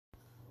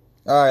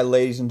All right,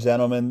 ladies and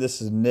gentlemen,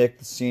 this is Nick,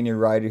 the senior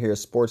writer here at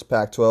Sports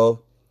Pac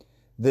 12.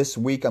 This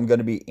week I'm going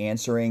to be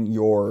answering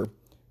your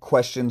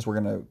questions.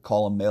 We're going to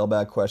call them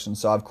mailbag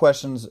questions. So I have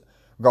questions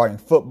regarding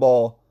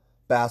football,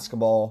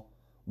 basketball,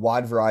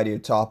 wide variety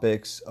of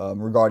topics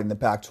regarding the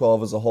Pac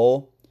 12 as a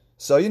whole.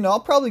 So,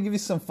 I'll probably give you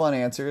some fun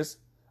answers.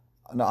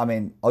 No,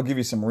 I'll give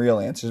you some real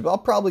answers, but I'll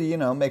probably,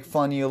 make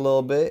fun of you a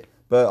little bit.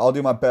 But I'll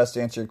do my best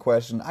to answer your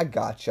question. I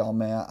got y'all,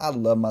 man. I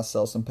love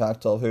myself some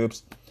Pac 12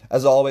 hoops.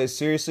 As always,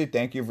 seriously,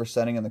 thank you for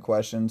sending in the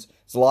questions.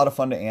 It's a lot of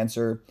fun to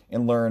answer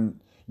and learn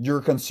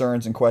your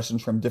concerns and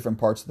questions from different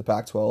parts of the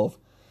Pac 12.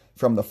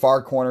 From the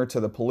far corner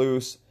to the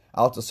Palouse,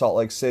 out to Salt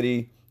Lake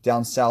City,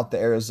 down south to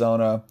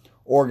Arizona,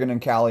 Oregon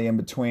and Cali in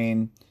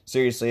between.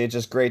 Seriously, it's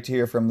just great to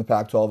hear from the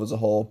Pac 12 as a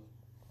whole.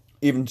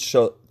 Even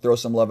throw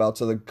some love out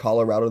to the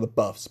Colorado, the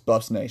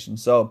Buffs Nation.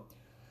 So,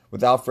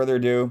 without further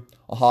ado,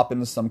 I'll hop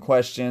into some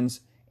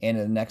questions. And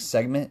in the next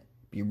segment,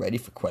 be ready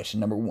for question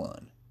number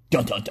one.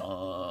 Dun dun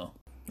dun.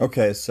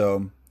 Okay,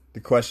 so the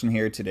question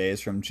here today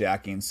is from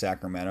Jackie in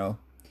Sacramento.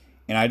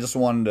 And I just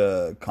wanted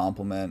to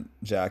compliment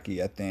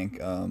Jackie. I think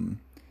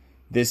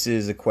this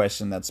is a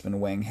question that's been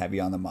weighing heavy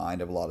on the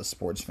mind of a lot of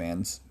sports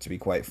fans, to be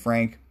quite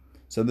frank.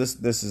 So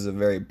this is a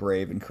very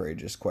brave and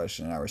courageous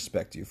question, and I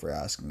respect you for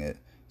asking it.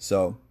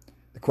 So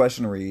the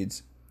question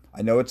reads,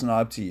 I know it's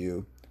not up to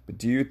you, but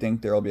do you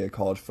think there will be a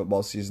college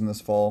football season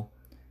this fall?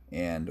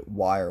 And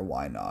why or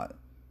why not?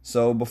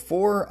 So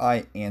before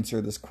I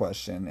answer this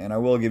question, and I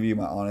will give you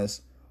my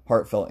honest,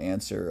 heartfelt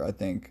answer, I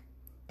think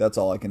that's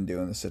all I can do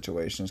in this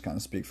situation is kind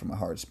of speak from my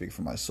heart, speak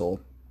from my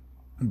soul.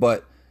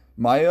 But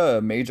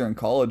my major in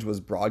college was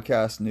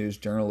broadcast news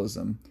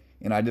journalism,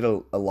 and I did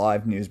a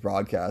live news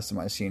broadcast in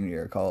my senior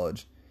year of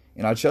college.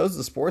 And I chose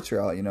the sports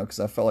route,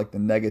 because I felt like the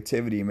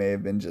negativity may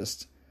have been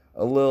just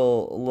a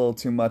little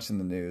too much in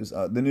the news.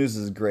 The news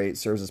is great,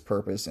 serves its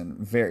purpose, and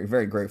very,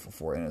 very grateful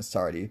for it in its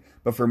entirety.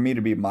 But for me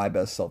to be my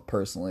best self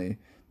personally,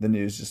 the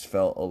news just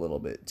felt a little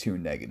bit too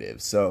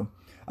negative. So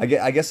I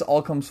guess it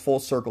all comes full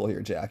circle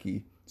here,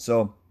 Jackie.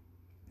 So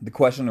the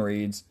question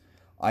reads,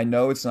 I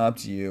know it's not up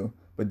to you,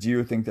 but do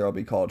you think there will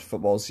be college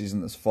football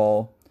season this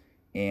fall?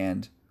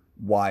 And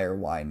why or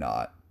why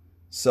not?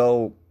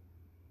 So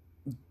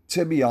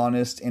to be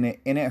honest, and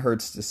it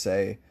hurts to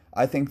say,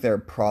 I think there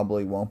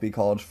probably won't be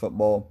college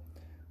football.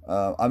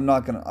 I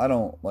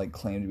don't like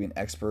claim to be an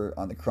expert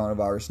on the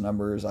coronavirus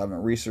numbers. I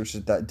haven't researched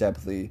it that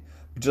depthly.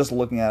 But just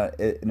looking at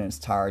it in its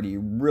entirety,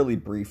 really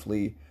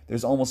briefly,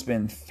 there's almost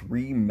been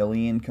 3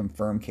 million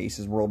confirmed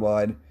cases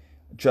worldwide,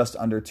 just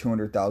under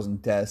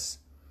 200,000 deaths.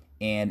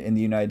 And in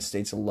the United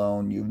States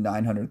alone, you have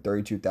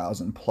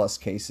 932,000 plus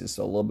cases,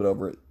 so a little bit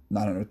over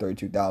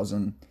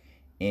 932,000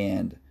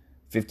 and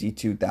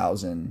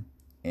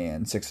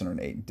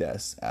 52,608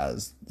 deaths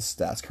as the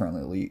stats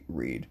currently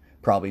read.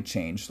 Probably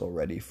changed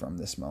already from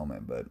this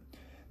moment, but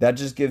that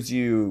just gives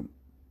you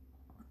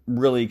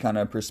really kind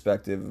of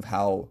perspective of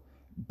how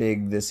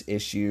big this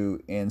issue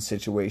and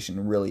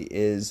situation really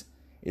is.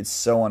 It's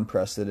so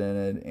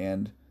unprecedented,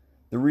 and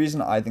the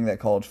reason I think that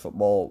college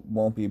football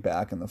won't be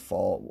back in the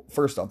fall,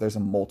 first off, there's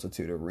a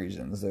multitude of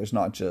reasons. There's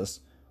not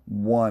just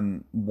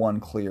one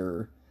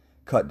clear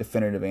cut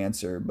definitive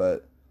answer,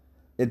 but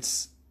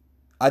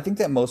I think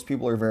that most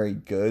people are very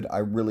good. I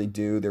really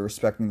do. They're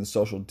respecting the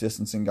social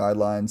distancing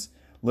guidelines,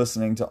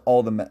 listening to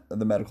all the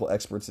medical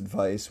experts'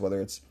 advice, whether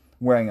it's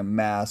wearing a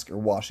mask or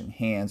washing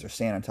hands or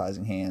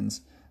sanitizing hands.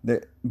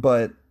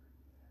 But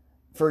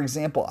for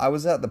example, I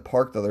was at the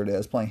park the other day. I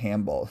was playing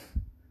handball.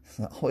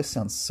 That always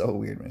sounds so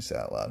weird when you say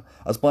it out loud.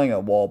 I was playing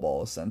a wall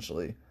ball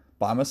essentially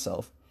by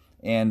myself,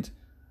 and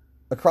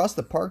across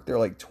the park there are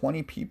like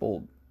 20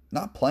 people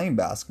not playing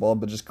basketball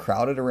but just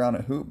crowded around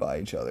a hoop by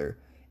each other.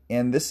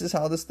 And this is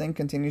how this thing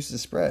continues to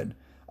spread.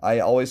 I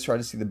always try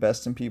to see the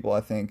best in people.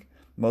 I think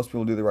most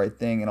people do the right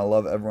thing, and I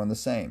love everyone the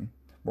same.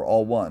 We're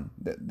all one.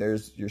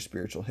 There's your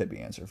spiritual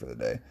hippie answer for the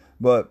day.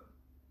 But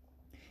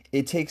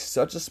it takes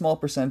such a small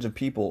percentage of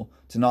people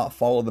to not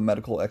follow the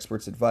medical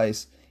experts'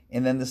 advice,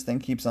 and then this thing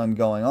keeps on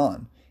going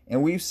on.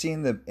 And we've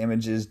seen the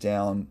images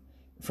down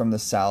from the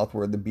south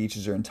where the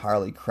beaches are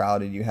entirely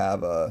crowded. You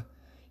have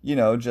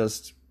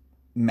just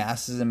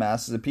masses and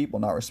masses of people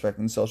not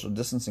respecting social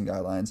distancing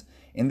guidelines.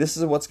 And this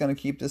is what's going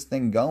to keep this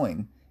thing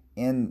going.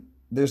 And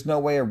there's no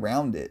way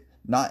around it.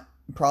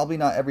 Probably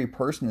not every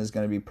person is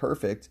going to be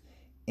perfect.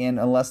 And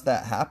unless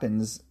that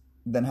happens,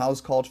 then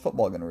how's college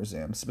football going to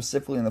resume?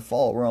 Specifically in the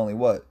fall, we're only,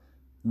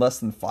 less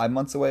than 5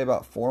 months away,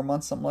 about 4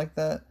 months, something like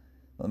that.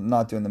 I'm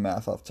not doing the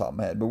math off the top of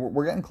my head, but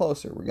we're getting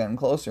closer. We're getting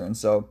closer. And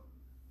so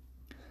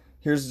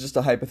here's just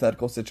a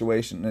hypothetical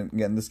situation. And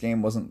again, this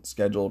game wasn't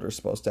scheduled or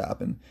supposed to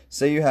happen.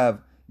 Say you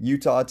have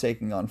Utah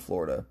taking on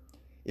Florida.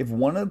 If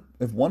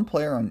one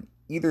player on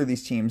either of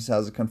these teams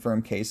has a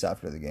confirmed case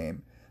after the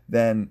game,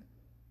 then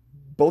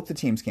both the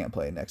teams can't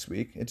play next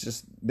week. It's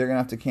just they're going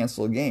to have to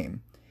cancel a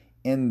game.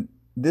 And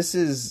this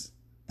is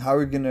how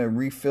you're going to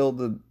refill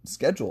the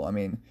schedule. I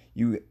mean,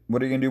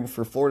 what are you going to do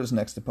for Florida's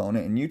next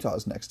opponent and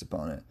Utah's next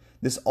opponent?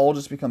 This all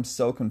just becomes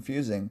so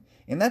confusing.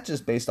 And that's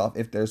just based off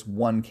if there's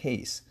one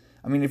case.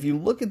 I mean, if you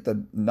look at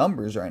the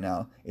numbers right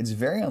now, it's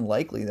very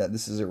unlikely that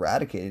this is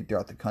eradicated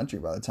throughout the country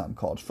by the time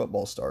college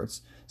football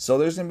starts. So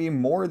there's going to be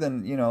more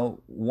than,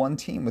 one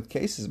team with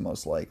cases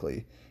most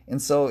likely. And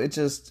so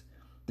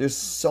there's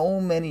so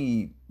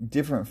many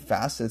different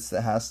facets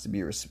that have to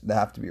be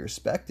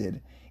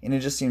respected, and it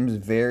just seems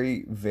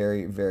very,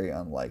 very, very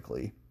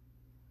unlikely.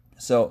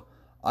 So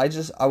I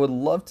would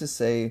love to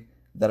say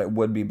that it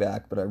would be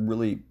back, but I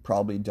really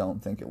probably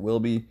don't think it will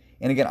be.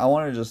 And again, I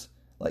want to just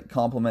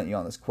compliment you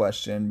on this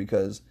question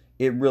because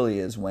it really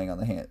is weighing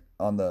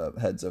on the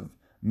heads of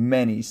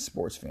many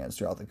sports fans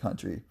throughout the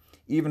country.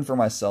 Even for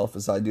myself,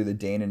 as I do the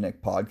Dane and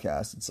Nick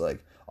podcast, it's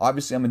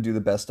obviously I'm gonna do the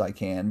best I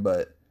can,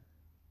 but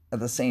at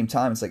the same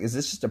time, it's is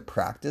this just a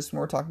practice when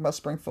we're talking about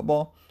spring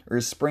football, or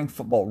is spring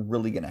football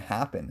really gonna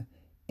happen?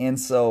 And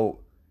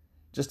so,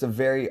 just a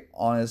very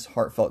honest,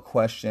 heartfelt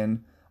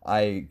question.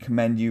 I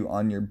commend you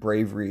on your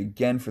bravery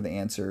again for the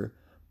answer,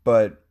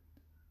 but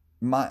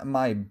my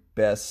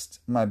best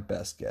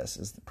guess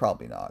is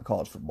probably not.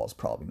 College football is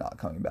probably not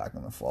coming back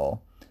in the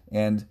fall.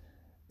 And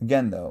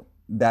again, though,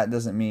 that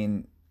doesn't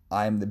mean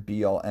I'm the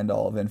be all end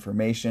all of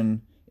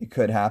information. It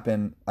could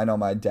happen. I know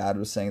my dad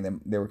was saying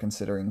that they were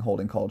considering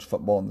holding college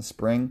football in the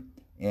spring,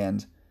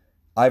 and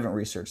I haven't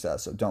researched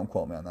that, so don't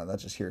quote me on that.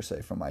 That's just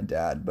hearsay from my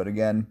dad. But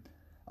again,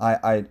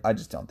 I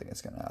just don't think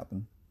it's going to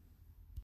happen.